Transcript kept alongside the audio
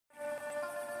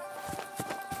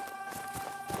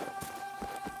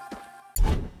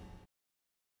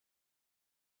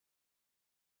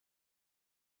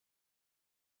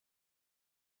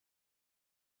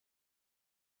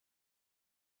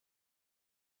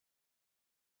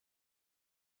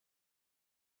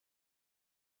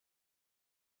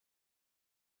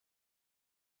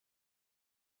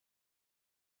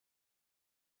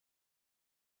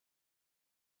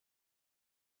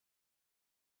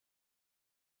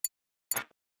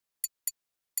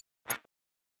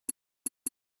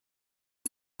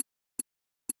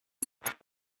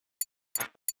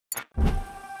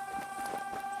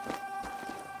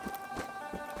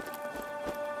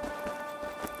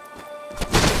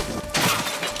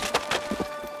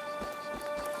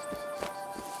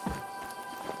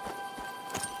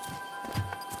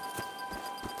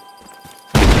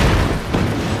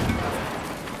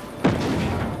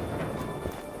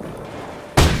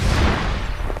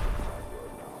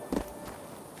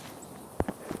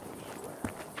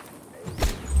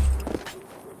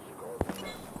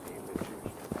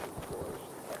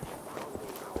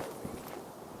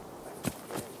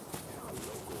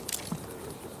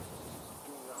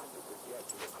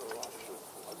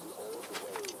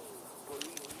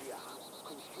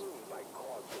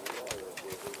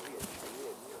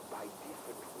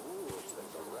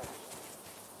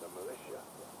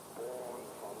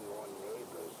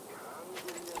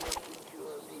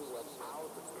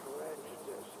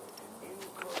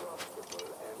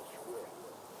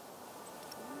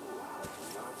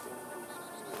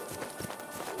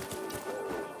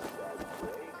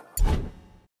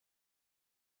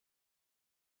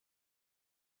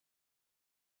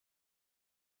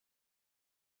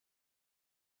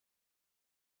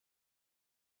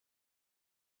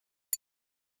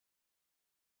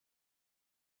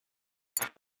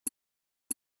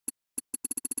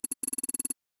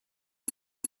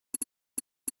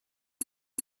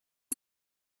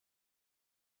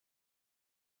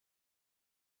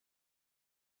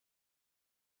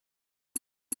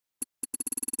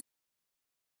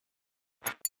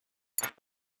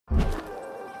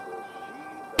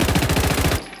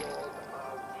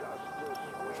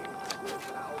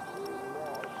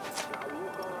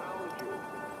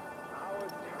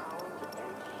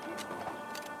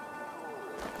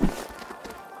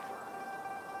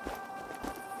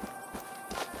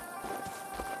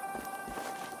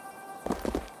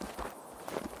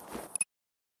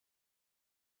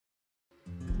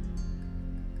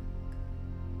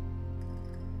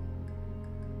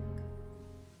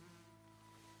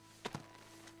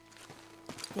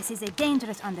This is a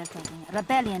dangerous undertaking.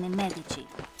 Rebellion in Medici.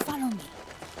 Follow me.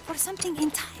 For something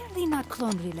entirely not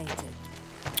clone-related.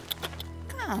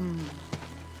 Come.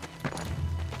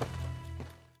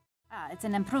 It's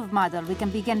an improved model. We can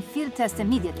begin field tests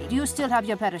immediately. Do you still have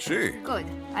your parachute? Si. Good.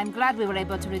 I'm glad we were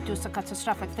able to reduce the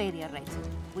catastrophic failure rate.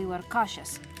 We were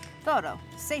cautious, thorough,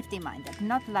 safety-minded,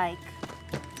 not like...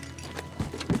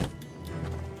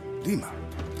 Dima.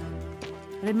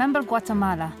 Remember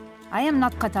Guatemala? I am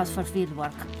not cut out for field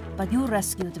work, but you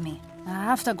rescued me.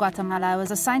 After Guatemala, I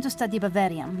was assigned to study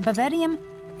Bavarium. Bavarium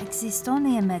exists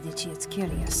only in Medici. It's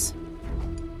curious.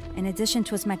 In addition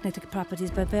to its magnetic properties,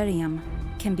 Bavarium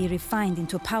can be refined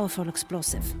into a powerful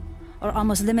explosive, or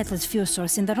almost limitless fuel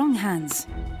source in the wrong hands.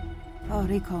 Oh,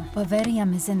 Rico,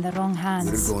 Bavarium is in the wrong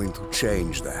hands. We're going to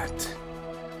change that.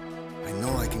 I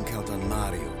know I can count on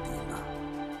Mario, Dima.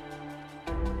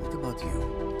 What about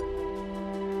you?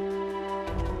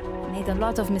 Made a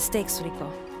lot of mistakes,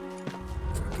 Rico.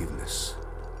 Forgiveness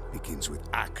begins with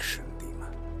action,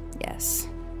 Dima. Yes,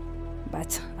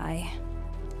 but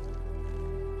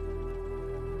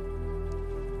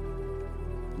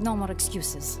No more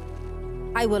excuses.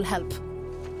 I will help.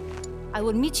 I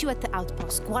will meet you at the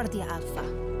outpost, Guardia Alpha.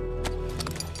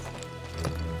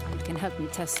 You can help me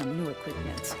test some new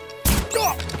equipment.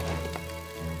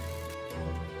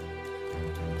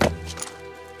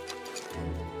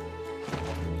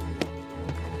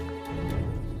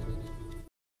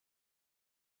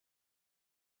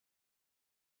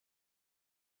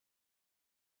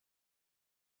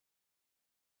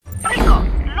 Rico,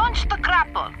 launch the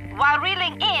grapple. While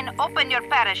reeling in, open your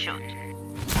parachute.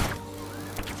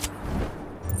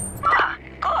 Ah,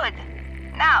 good.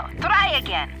 Now, try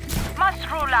again. Must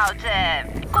rule out,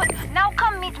 Good. Now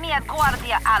come meet me at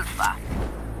Guardia Alpha.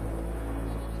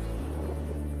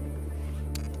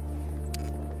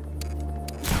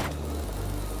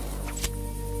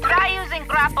 Try using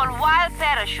grapple while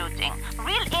parachuting.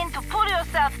 Reel in to pull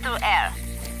yourself through air.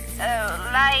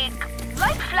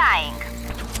 Like flying.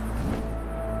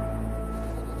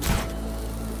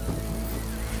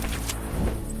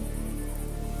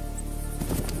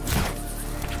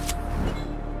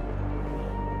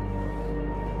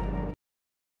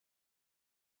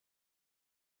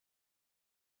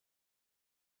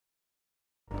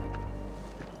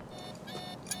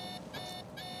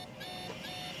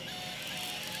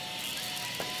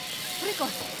 Rico,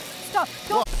 stop!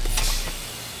 Don't!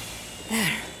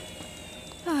 There.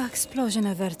 Ah, explosion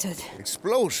averted.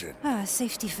 Explosion?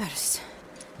 Safety first.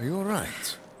 Are you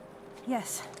alright?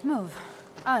 Yes, move.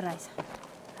 All right.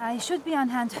 I should be on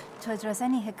hand to address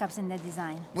any hiccups in the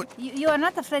design. What? You are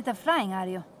not afraid of flying, are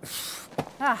you?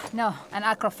 No, an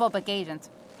acrophobic agent.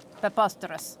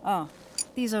 Preposterous. Oh,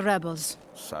 these are rebels.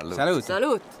 Salute. Salute.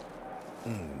 Salute.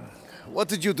 What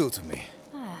did you do to me?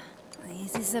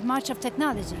 This is a march of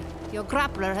technology. Your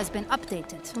grappler has been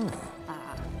updated.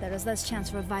 There is less chance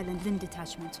for violent limb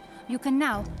detachment. You can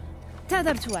now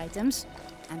tether two items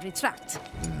and retract.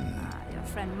 Your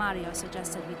friend Mario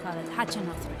suggested we call it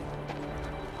Hachino 3.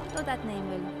 Though that name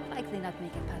will likely not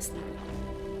make it past legal.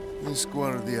 This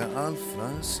Guardia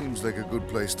Alpha seems like a good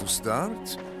place to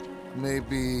start.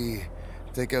 Maybe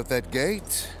take out that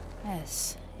gate?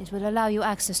 Yes, it will allow you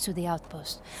access to the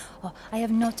outpost. Oh, I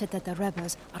have noted that the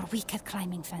rebels are weak at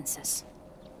climbing fences.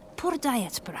 Poor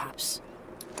diet, perhaps.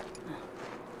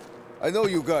 I know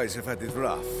you guys have had it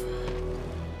rough,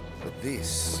 but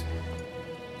this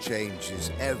changes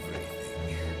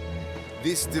everything.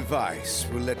 This device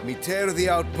will let me tear the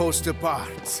outpost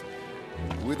apart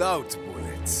without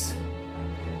bullets.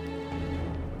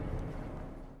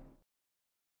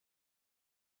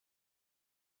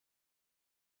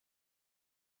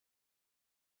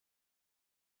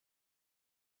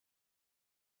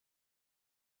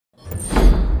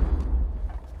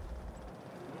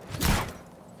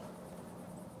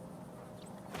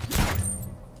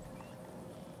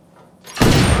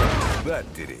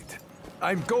 That did it.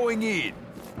 I'm going in.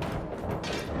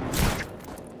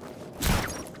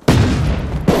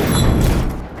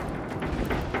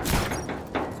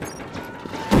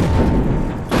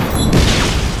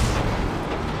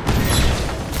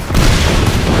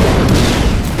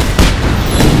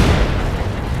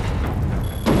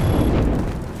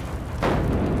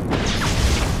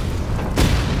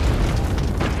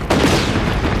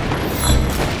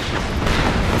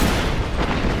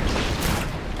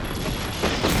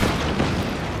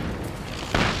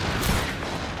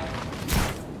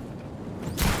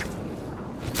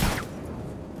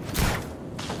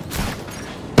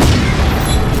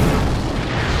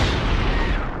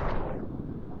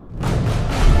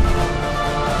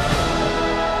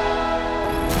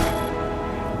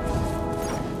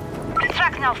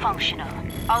 now functional.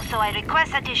 Also, I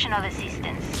request additional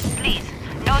assistance. Please,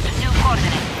 note new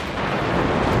coordinates.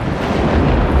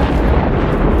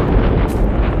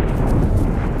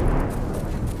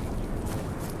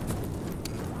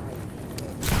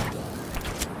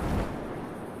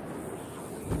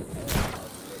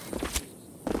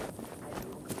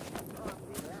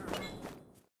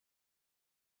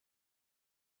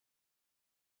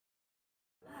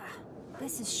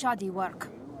 This is shoddy work.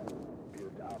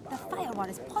 The firewall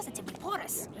is positively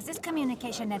porous. Is this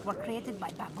communication network created by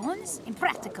baboons?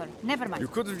 Impractical. Never mind. You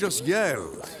could have just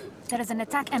yelled. There is an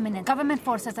attack imminent. Government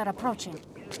forces are approaching.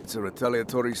 It's a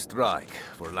retaliatory strike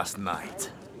for last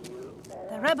night.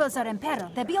 The rebels are in peril.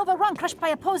 They'll be overrun, crushed by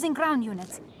opposing ground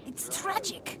units. It's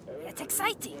tragic. It's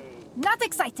exciting. Not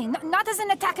exciting. Not as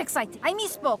an attack exciting. I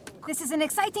misspoke. This is an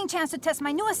exciting chance to test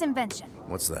my newest invention.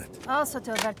 What's that? Also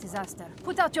to avert disaster.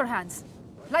 Put out your hands.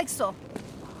 Like so.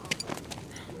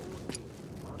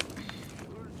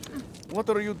 What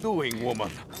are you doing, woman?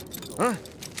 Huh?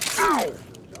 Ow!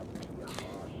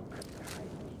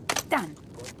 Done.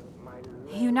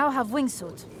 You now have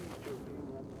wingsuit.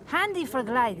 Handy for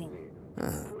gliding.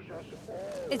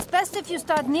 It's best if you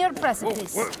start near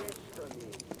precipice.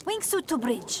 Wingsuit to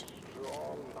bridge.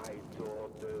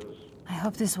 I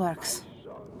hope this works.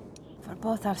 For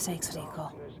both our sakes,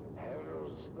 Rico.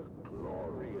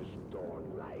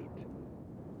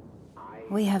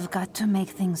 We have got to make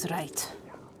things right.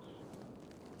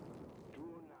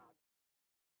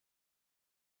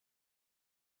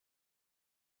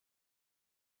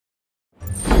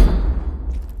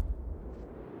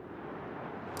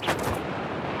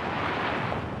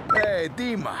 Hey,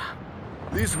 Dima.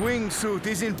 This wingsuit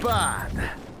isn't bad.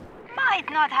 Might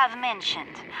not have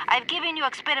mentioned. I've given you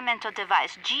experimental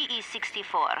device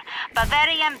GE-64,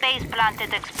 Bavarian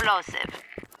base-planted explosive.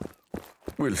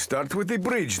 We'll start with the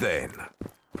bridge then.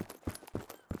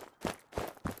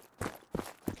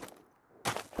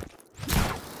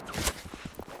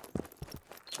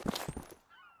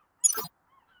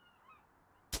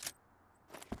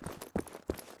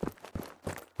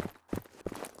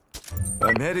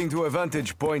 I'm heading to a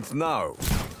vantage point now.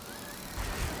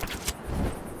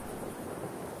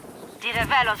 The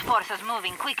Revelo's forces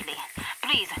moving quickly.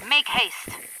 Please, make haste.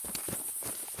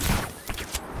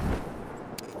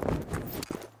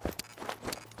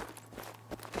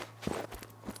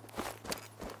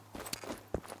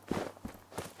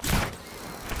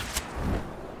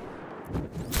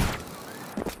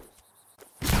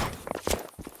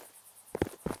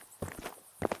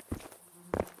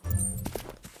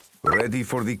 Ready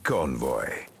for the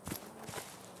convoy.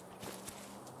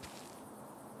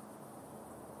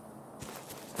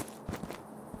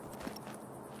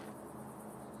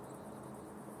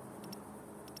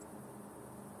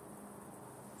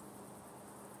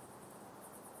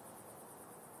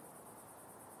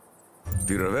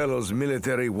 The Revelo's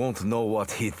military won't know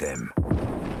what hit them.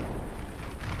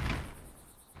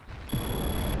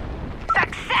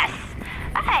 Success!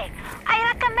 Hey,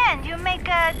 I recommend you make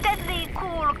a deadly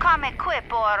cool comic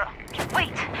quip or...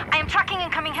 Wait, I am tracking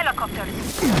incoming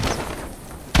helicopters.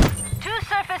 2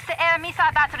 surface-to-air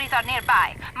missile batteries are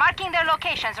nearby. Marking their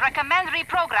locations, recommend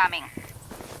reprogramming.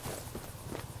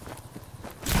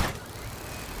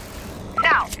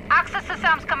 Now, access to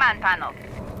Sam's command panel.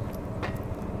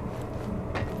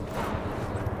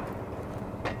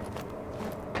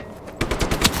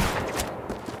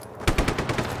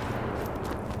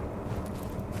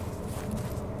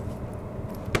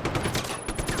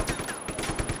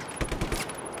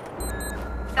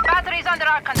 The battery's under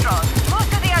our control. Move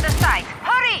to the other side.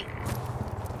 Hurry!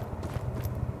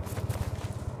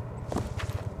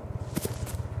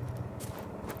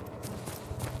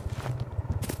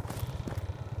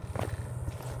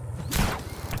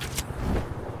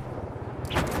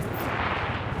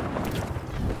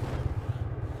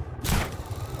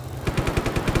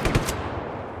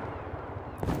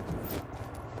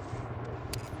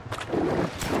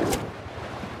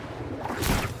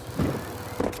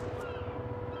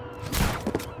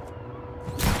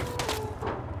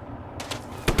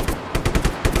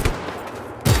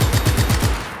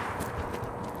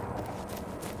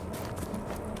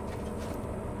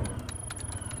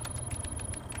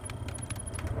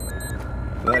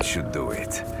 That should do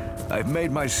it. I've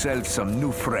made myself some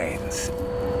new friends.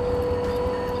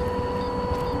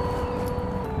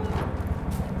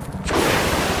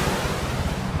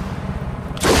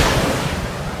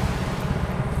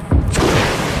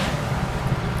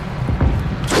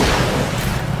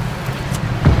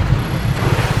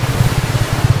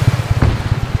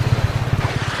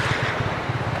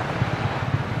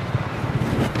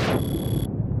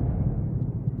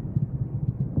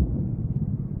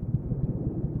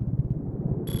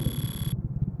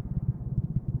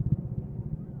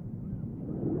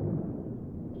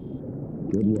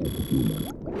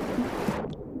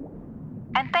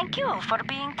 And thank you for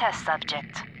being test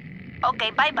subject.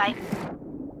 Okay, bye-bye.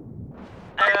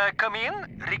 Come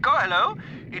in. Rico, hello.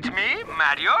 It's me,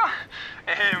 Mario.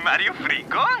 Mario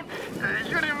Frico.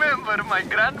 You remember my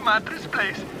grandmother's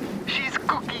place? She's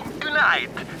cooking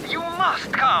tonight. You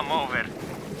must come over.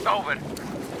 Over.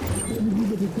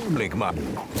 Blink, ma.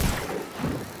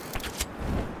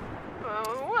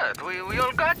 What? We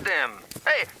all got them.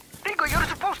 Hey, Rico, you're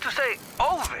supposed to say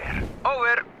over.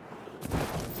 Over.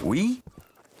 We?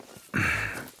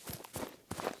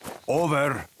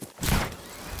 Over.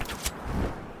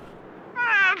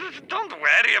 Don't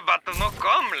worry about the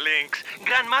no-come links.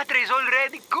 Grandmatre is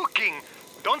already cooking.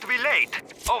 Don't be late.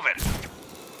 Over.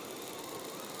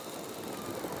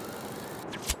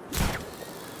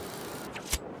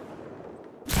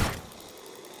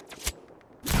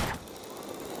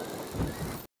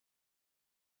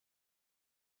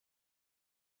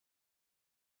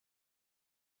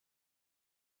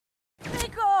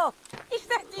 Rico! Is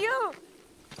that you?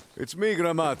 It's me,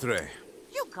 Gramatre.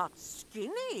 You got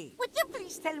skinny. Would you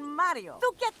please tell Mario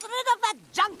to get rid of that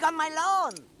junk on my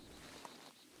lawn?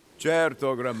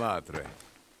 Certo, Gramatre.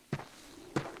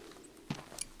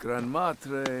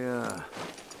 Granmatre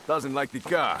doesn't like the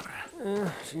car.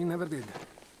 She never did.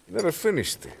 Never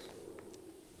finished it.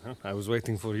 Huh? I was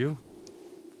waiting for you.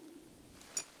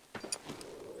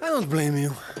 I don't blame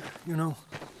you, you know,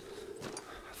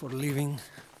 for leaving.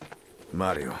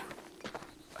 Mario,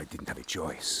 I didn't have a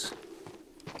choice.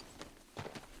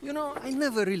 You know, I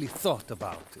never really thought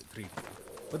about it, Rico.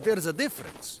 But there's a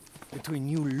difference between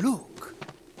you look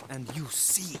and you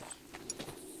see.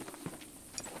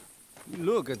 You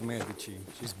look at Medici.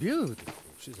 She's beautiful.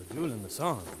 She's a jewel in the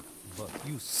sun. But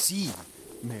you see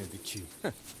Medici.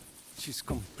 She's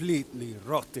completely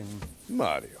rotten.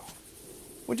 Mario,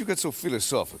 when'd you get so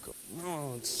philosophical?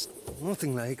 No, it's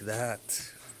nothing like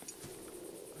that.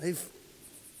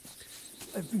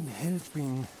 I've been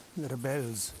helping the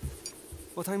rebels.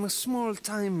 But I'm a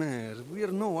small-timer.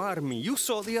 We're no army. You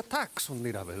saw the attacks on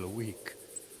the Ravello week.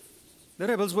 The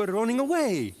rebels were running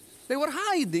away. They were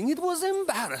hiding. It was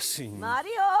embarrassing.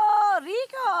 Mario!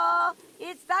 Rico!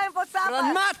 It's time for supper!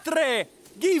 Granmatre!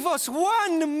 Give us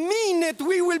 1 minute!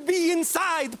 We will be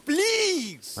inside,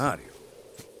 please! Mario,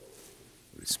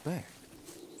 respect.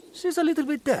 She's a little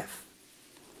bit deaf.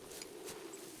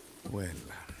 Well,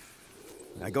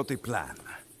 I got a plan.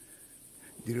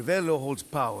 The Ravello holds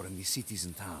power in the cities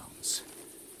and towns.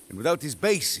 And without his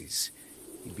bases,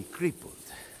 he'd be crippled.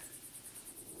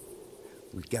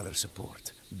 We gather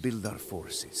support, build our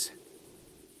forces.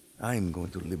 I'm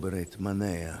going to liberate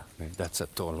Manea. That's a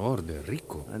tall order,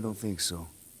 Rico. I don't think so.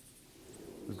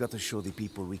 We've got to show the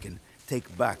people we can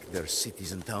take back their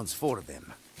cities and towns for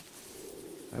them.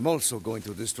 I'm also going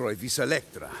to destroy Vis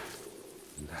Electra.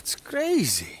 That's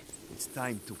crazy. It's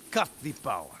time to cut the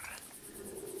power.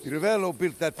 The Ravello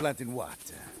built that plant in what?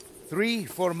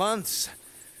 3-4 months?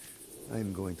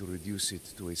 I'm going to reduce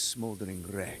it to a smoldering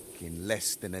wreck in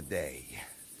less than a day.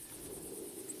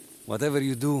 Whatever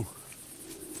you do,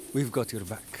 we've got your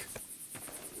back.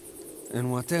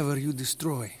 And whatever you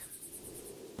destroy,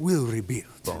 we'll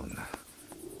rebuild. Bon.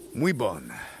 Muy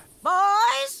bon.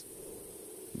 Boys!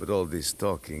 But all this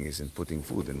talking isn't putting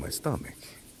food in my stomach.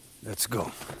 Let's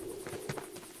go.